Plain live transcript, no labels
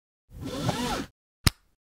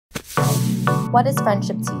What is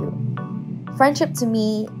friendship to you? Friendship to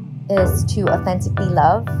me is to authentically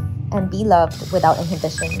love and be loved without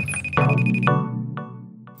inhibition.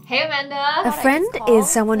 Hey Amanda! A friend is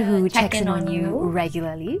someone who checks in on you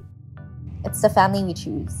regularly. It's the family we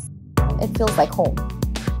choose. It feels like home.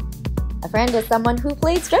 A friend is someone who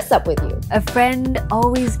plays dress up with you. A friend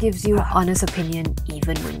always gives you honest opinion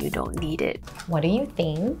even when you don't need it. What do you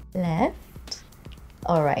think? Left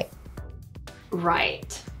or right?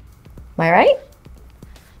 Right. Am I right?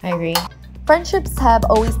 I agree. Friendships have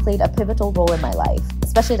always played a pivotal role in my life,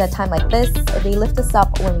 especially at a time like this. They lift us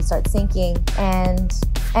up when we start sinking and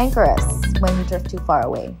anchor us when we drift too far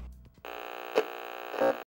away.